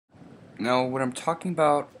Now, what I'm talking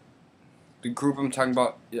about, the group I'm talking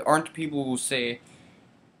about, aren't the people who say,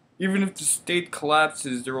 even if the state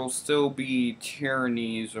collapses, there will still be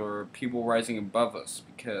tyrannies or people rising above us,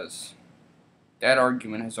 because that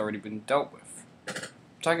argument has already been dealt with.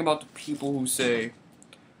 I'm talking about the people who say,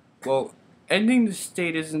 well, ending the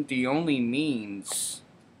state isn't the only means.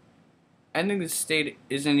 Ending the state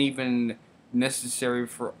isn't even necessary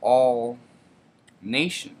for all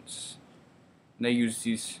nations. And they use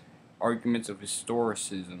these arguments of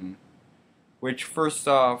historicism, which first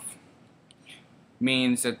off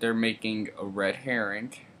means that they're making a red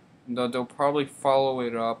herring, though they'll probably follow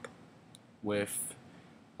it up with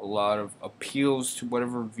a lot of appeals to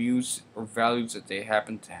whatever views or values that they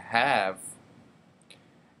happen to have,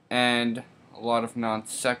 and a lot of non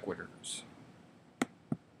sequiturs.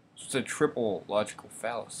 It's a triple logical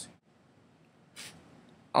fallacy.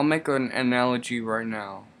 I'll make an analogy right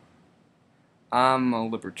now. I'm a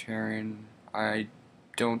libertarian. I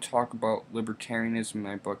don't talk about libertarianism in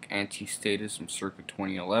my book Anti-Statism circa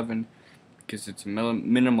 2011 because it's a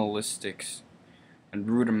minimalistic and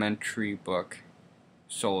rudimentary book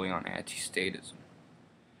solely on anti-statism.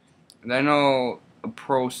 And I know a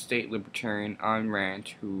pro-state libertarian, Ayn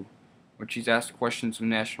Rand, who, when she's asked questions of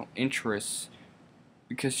national interests,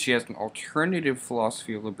 because she has an alternative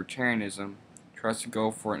philosophy of libertarianism, tries to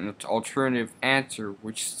go for an alternative answer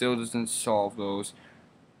which still doesn't solve those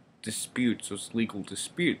disputes, those legal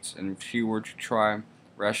disputes. And if she were to try and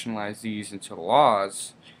rationalize these into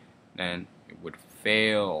laws, then it would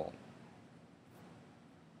fail.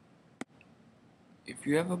 If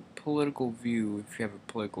you have a political view,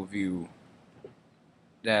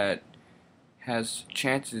 that has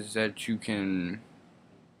chances that you can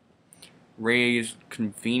raise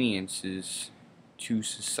conveniences to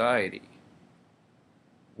society,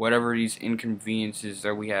 whatever these inconveniences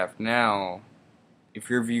that we have now, if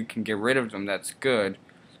your view can get rid of them, that's good,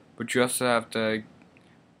 but you also have to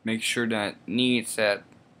make sure that needs that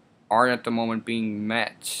aren't at the moment being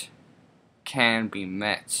met can be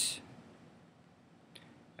met.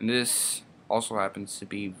 And this also happens to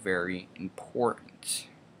be very important.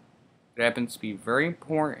 It happens to be very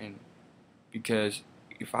important because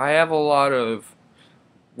if I have a lot of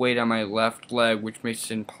weight on my left leg, which makes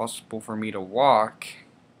it impossible for me to walk,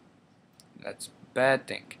 that's a bad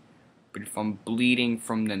thing. But if I'm bleeding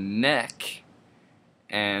from the neck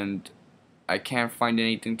and I can't find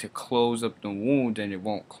anything to close up the wound and it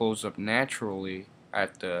won't close up naturally, I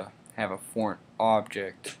have to have a foreign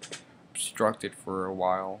object obstruct it for a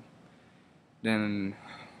while, then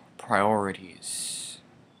priorities.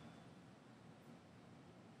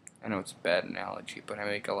 I know it's a bad analogy, but I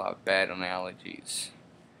make a lot of bad analogies.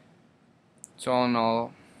 So all in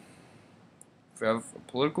all, if you have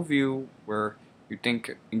a political view where you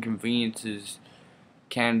think inconveniences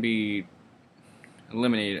can be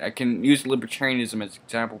eliminated, I can use libertarianism as an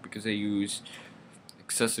example because they use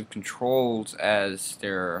excessive controls as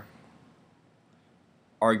their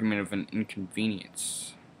argument of an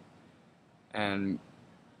inconvenience. And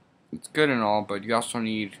it's good and all, but you also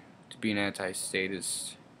need to be an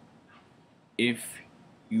anti-statist. If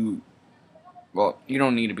you, well, you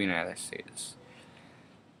don't need to be an anti-statist.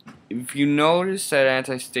 If you notice that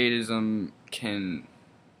anti-statism can,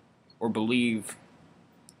 or believe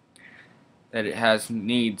that it has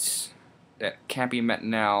needs that can't be met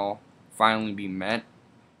now, finally be met,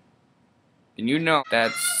 then you know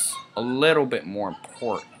that's a little bit more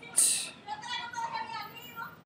important.